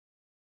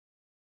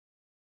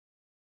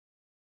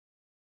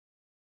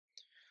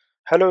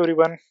Hello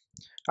everyone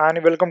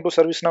and welcome to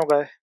ServiceNow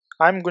guy.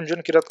 I'm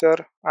Gunjan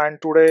Kiratkar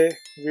and today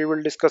we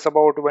will discuss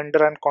about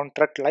vendor and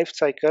contract life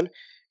cycle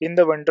in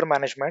the vendor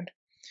management.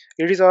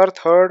 It is our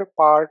third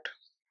part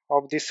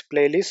of this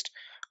playlist,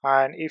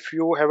 and if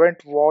you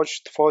haven't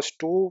watched the first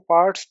two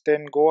parts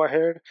then go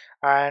ahead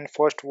and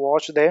first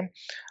watch them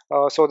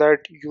so that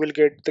you will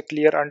get the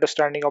clear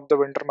understanding of the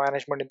vendor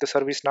management in the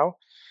ServiceNow.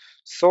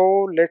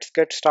 So let's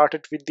get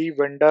started with the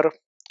vendor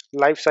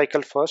life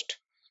cycle first.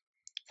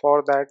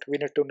 For that we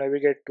need to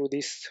navigate to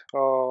this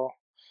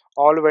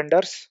all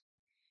vendors,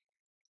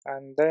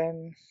 and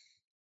then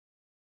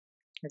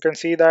you can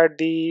see that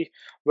the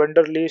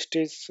vendor list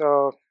is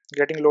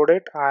getting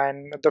loaded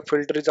and the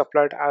filter is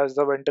applied as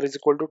the vendor is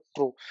equal to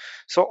true.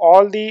 So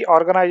all the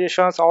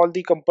organizations, all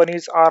the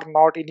companies are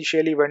not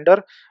initially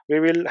vendor. We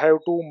will have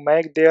to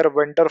make their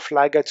vendor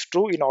flag as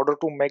true in order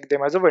to make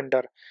them as a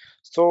vendor.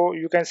 So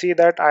you can see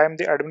that I am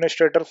the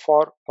administrator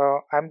for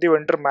I am the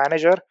vendor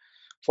manager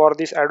for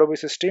this Adobe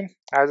system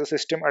as a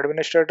system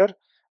administrator.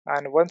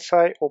 And once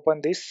I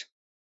open this,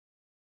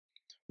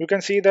 you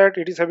can see that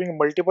it is having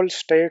multiple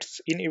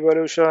states in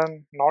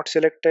evaluation, not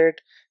selected,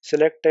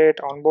 selected,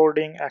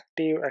 onboarding,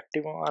 active,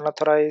 active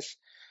unauthorized,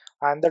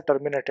 and the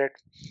terminated.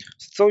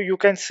 So you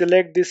can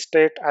select this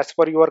state as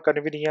per your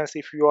convenience.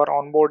 If you are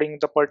onboarding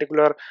the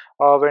particular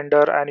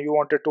vendor and you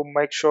wanted to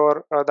make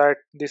sure that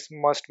this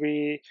must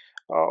be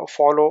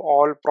follow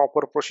all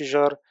proper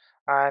procedure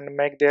and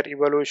make their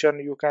evaluation,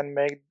 you can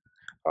make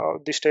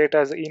the state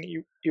as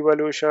in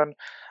evaluation,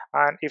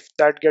 and if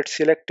that gets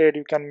selected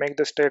you can make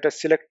the state as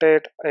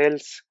selected,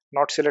 else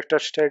not selected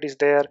state is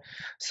there.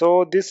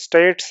 So these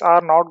states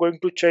are not going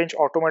to change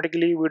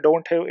automatically. We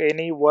don't have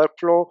any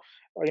workflow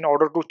in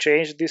order to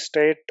change this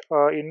state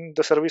in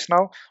the service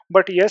now,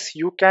 but yes,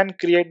 you can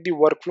create the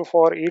workflow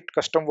for it,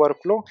 custom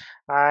workflow,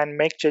 and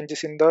make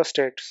changes in the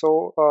state.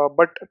 So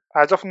but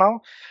as of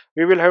now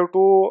we will have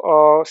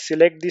to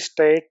select the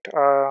state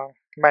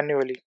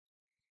manually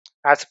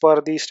as per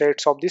the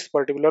states of this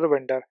particular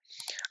vendor.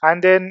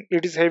 And then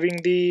it is having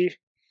the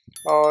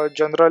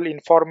general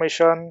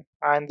information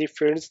and the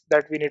fields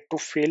that we need to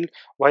fill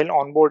while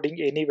onboarding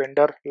any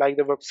vendor, like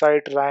the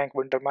website, rank,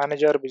 vendor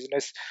manager,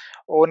 business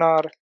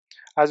owner,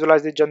 as well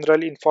as the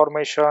general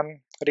information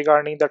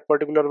regarding that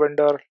particular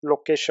vendor,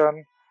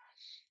 location,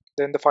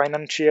 then the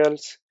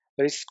financials,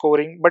 risk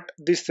scoring. But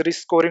this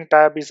risk scoring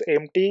tab is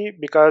empty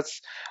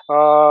because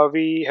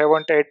we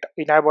haven't yet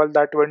enabled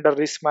that vendor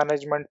risk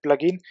management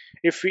plugin.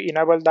 If we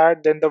enable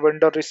that, then the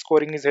vendor risk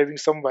scoring is having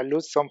some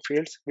values, some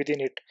fields within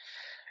it.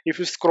 If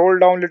you scroll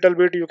down a little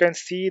bit, you can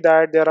see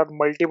that there are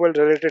multiple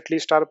related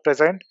lists are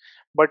present,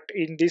 but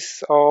in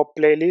this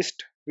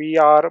playlist we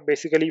are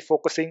basically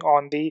focusing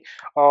on the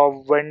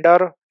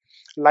vendor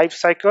life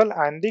cycle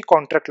and the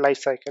contract life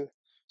cycle.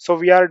 So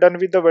we are done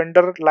with the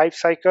vendor life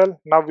cycle.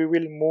 Now we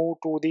will move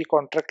to the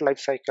contract life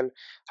cycle,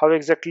 how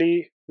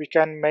exactly we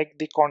can make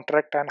the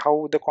contract and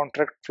how the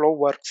contract flow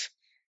works.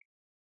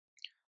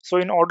 So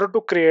in order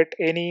to create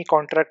any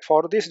contract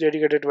for this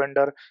dedicated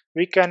vendor,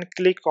 we can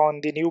click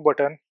on the new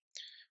button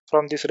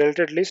from this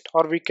related list,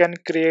 or we can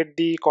create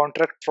the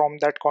contract from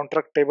that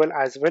contract table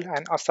as well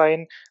and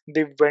assign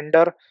the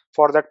vendor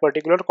for that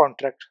particular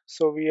contract.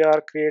 So we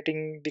are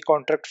creating the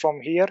contract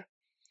from here.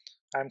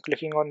 I'm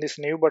clicking on this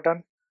new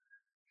button,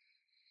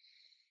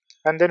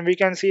 and then we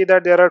can see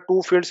that there are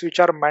two fields which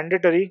are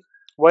mandatory.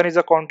 One is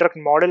a contract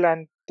model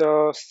and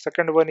the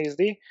second one is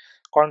the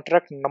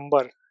contract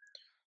number.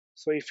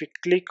 So if we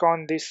click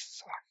on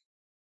this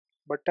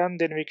button,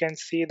 then we can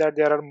see that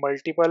there are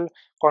multiple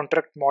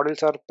contract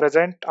models are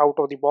present out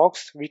of the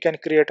box. We can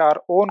create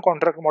our own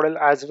contract model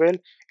as well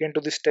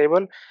into this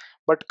table,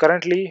 but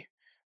currently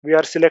we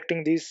are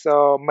selecting this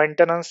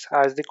maintenance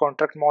as the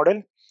contract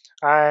model,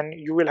 and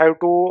you will have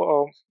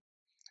to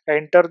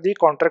enter the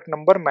contract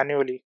number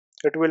manually.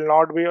 It will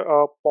not be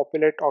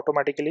populate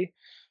automatically.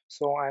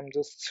 So I'm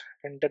just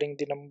entering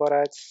the number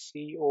as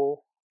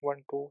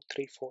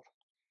CO1234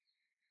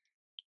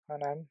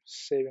 and I'm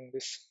saving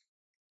this.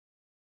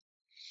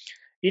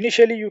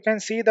 Initially, you can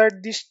see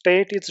that the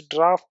state is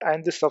draft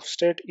and the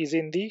substate is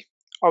in the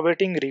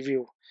awaiting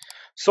review.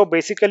 So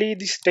basically,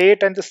 the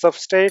state and the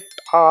substate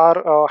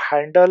are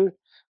handled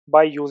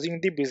by using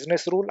the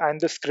business rule and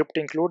the script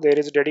include. There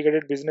is a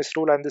dedicated business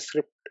rule and the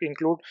script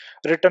include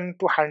written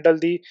to handle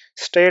the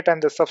state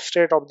and the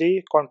substate of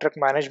the contract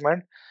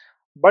management.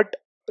 But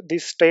the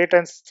state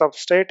and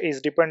substate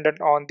is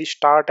dependent on the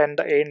start and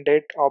the end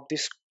date of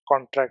this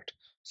contract.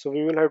 So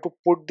we will have to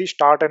put the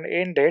start and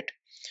end date.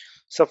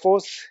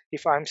 Suppose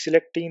if I'm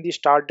selecting the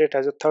start date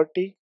as a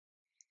 30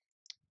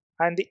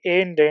 and the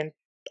end date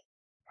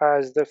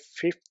as the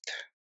 5th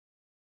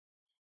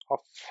of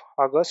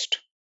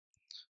August,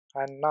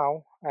 and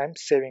now I'm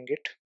saving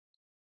it.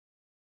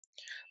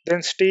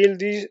 Then still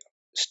the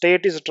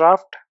state is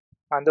draft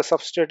and the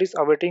substate is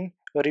awaiting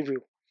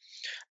review.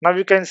 Now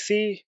you can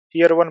see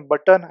here one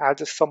button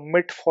as a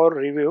submit for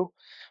review,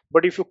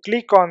 but if you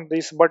click on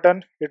this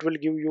button it will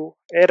give you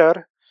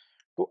error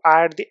to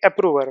add the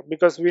approver,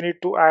 because we need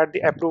to add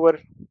the approver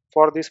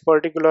for this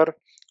particular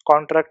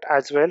contract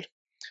as well.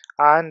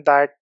 and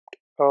that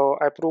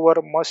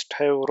approver must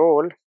have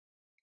role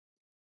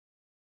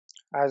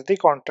as the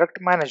contract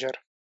manager.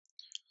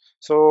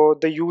 So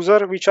the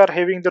user which are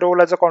having the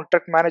role as a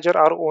contract manager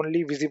are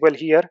only visible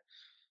here.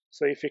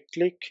 So if we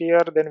click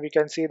here, then we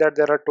can see that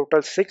there are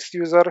total 6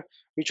 users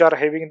which are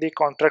having the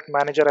contract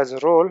manager as a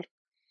role.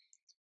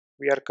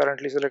 We are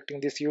currently selecting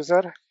this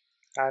user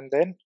and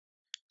then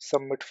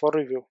submit for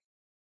review.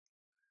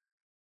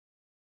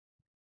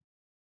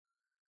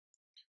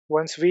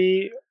 Once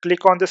we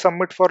click on the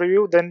submit for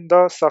review, then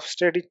the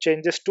substate it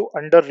changes to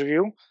under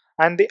review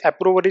and the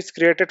approval is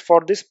created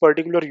for this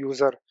particular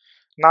user.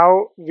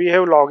 Now we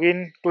have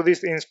login to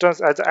this instance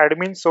as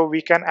admin, so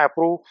we can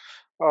approve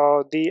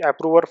the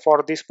approver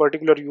for this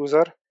particular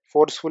user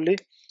forcefully.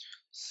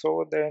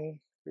 So then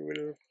we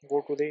will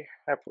go to the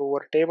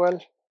approver table,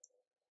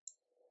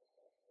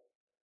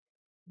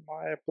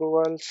 my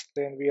approvals,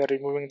 then we are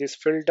removing this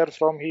filter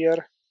from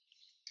here,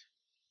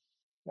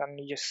 and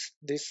yes,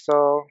 this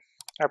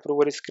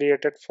approval is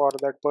created for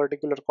that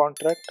particular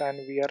contract and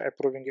we are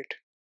approving it.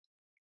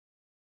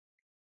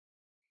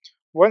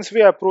 Once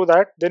we approve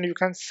that, then you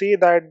can see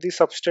that the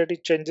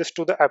substate changes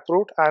to the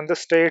approved and the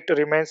state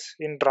remains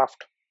in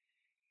draft.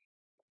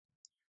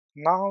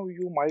 Now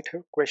you might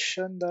have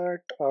questioned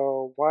that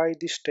why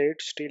the state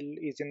still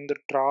is in the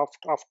draft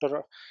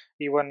after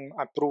even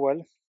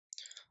approval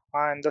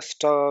and the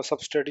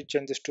substate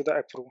changes to the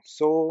approved.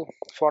 So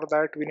for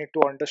that we need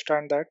to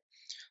understand that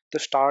the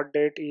start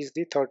date is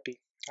the 30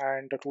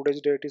 and the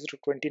today's date is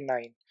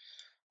 29,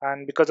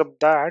 and because of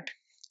that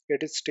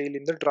it is still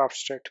in the draft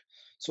state.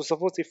 So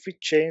suppose if we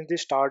change the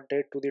start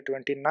date to the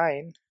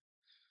 29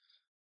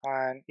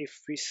 and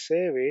if we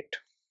save it,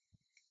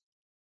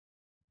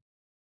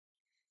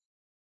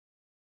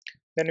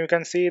 then you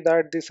can see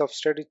that the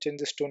substate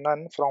changes to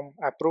none from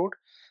approved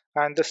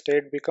and the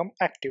state become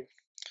active.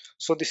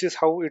 So this is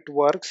how it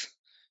works.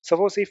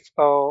 Suppose if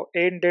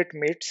end date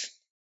meets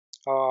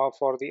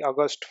for the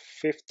August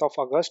 5th of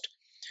August,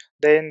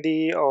 then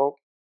the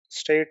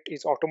state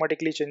is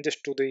automatically changes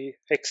to the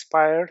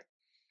expired,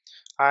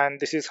 and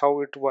this is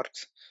how it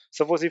works.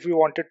 Suppose if we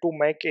wanted to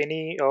make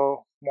any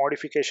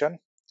modification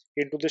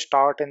into the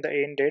start and the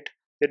end date,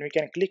 then we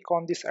can click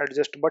on this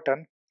adjust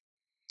button,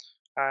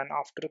 and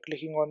after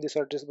clicking on this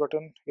adjust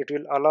button it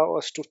will allow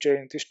us to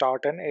change the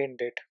start and end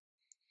date,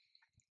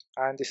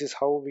 and this is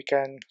how we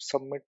can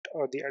submit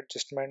the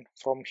adjustment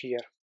from here.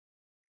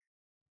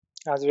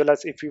 As well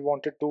as if we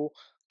wanted to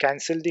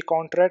cancel the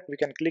contract, we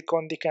can click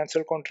on the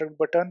cancel contract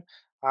button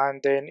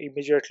and then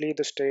immediately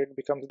the state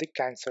becomes the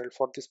cancelled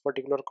for this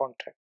particular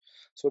contract.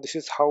 So this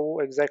is how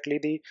exactly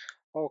the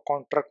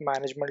contract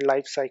management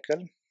life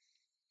cycle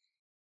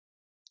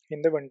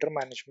in the vendor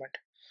management.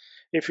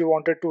 If you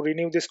wanted to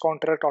renew this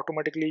contract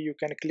automatically, you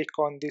can click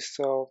on this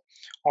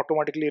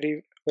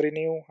automatically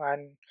renew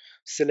and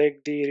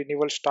select the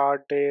renewal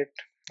start date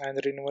and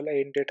the renewal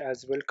end date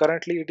as well.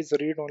 Currently it is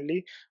read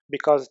only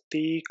because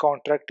the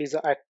contract is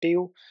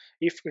active.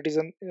 If it is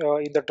in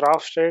the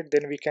draft state,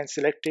 then we can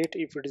select it.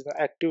 If it is the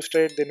active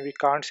state, then we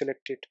can't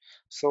select it.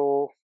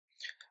 So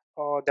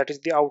that is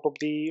the out of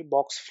the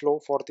box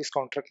flow for this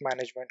contract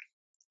management.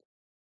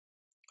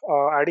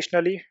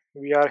 Additionally,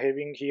 we are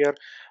having here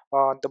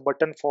the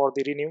button for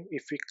the renew.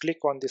 If we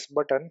click on this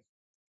button,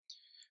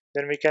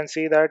 then we can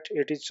see that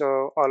it is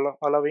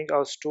allowing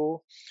us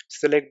to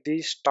select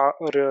the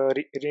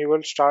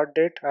renewal start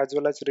date as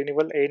well as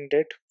renewal end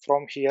date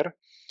from here,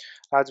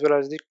 as well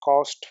as the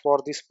cost for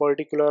this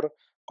particular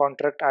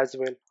contract as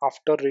well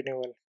after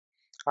renewal,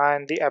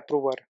 and the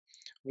approver.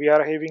 We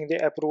are having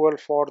the approval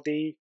for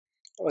the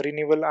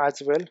renewal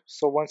as well.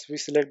 So once we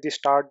select the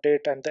start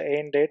date and the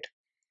end date,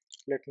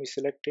 let me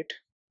select it.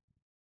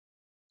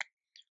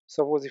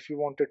 Suppose if you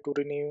wanted to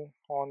renew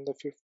on the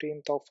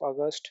 15th of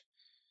August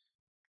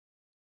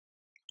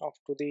up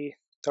to the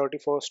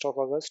 31st of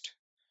August,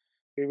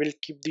 we will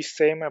keep the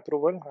same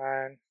approval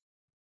and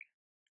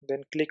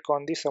then click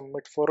on the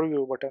submit for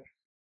review button.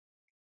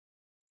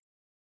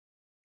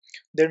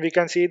 Then we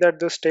can see that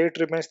the state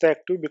remains the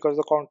active because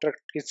the contract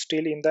is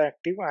still in the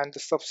active and the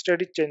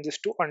substate changes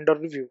to under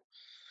review.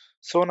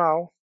 So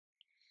now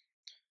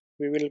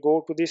we will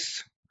go to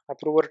this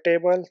approver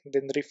table,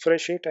 then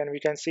refresh it, and we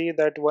can see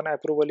that one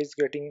approval is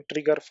getting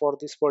triggered for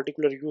this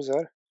particular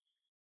user.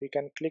 We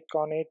can click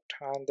on it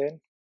and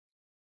then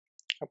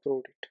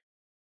approve it.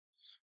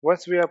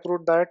 Once we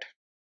approve that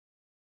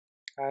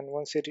and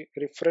once we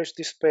refresh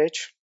this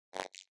page,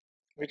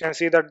 we can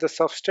see that the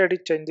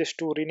substate changes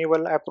to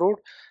renewal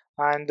approved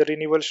and the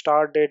renewal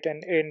start date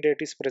and end date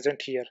is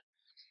present here.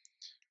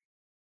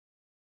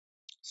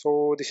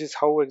 So this is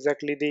how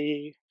exactly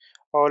the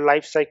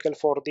life cycle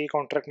for the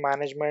contract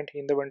management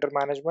in the vendor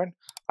management.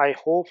 I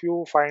hope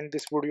you find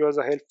this video as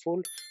a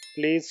helpful.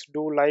 Please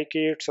do like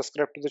it,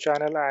 subscribe to the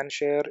channel and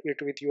share it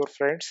with your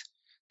friends.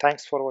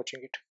 Thanks for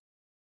watching it.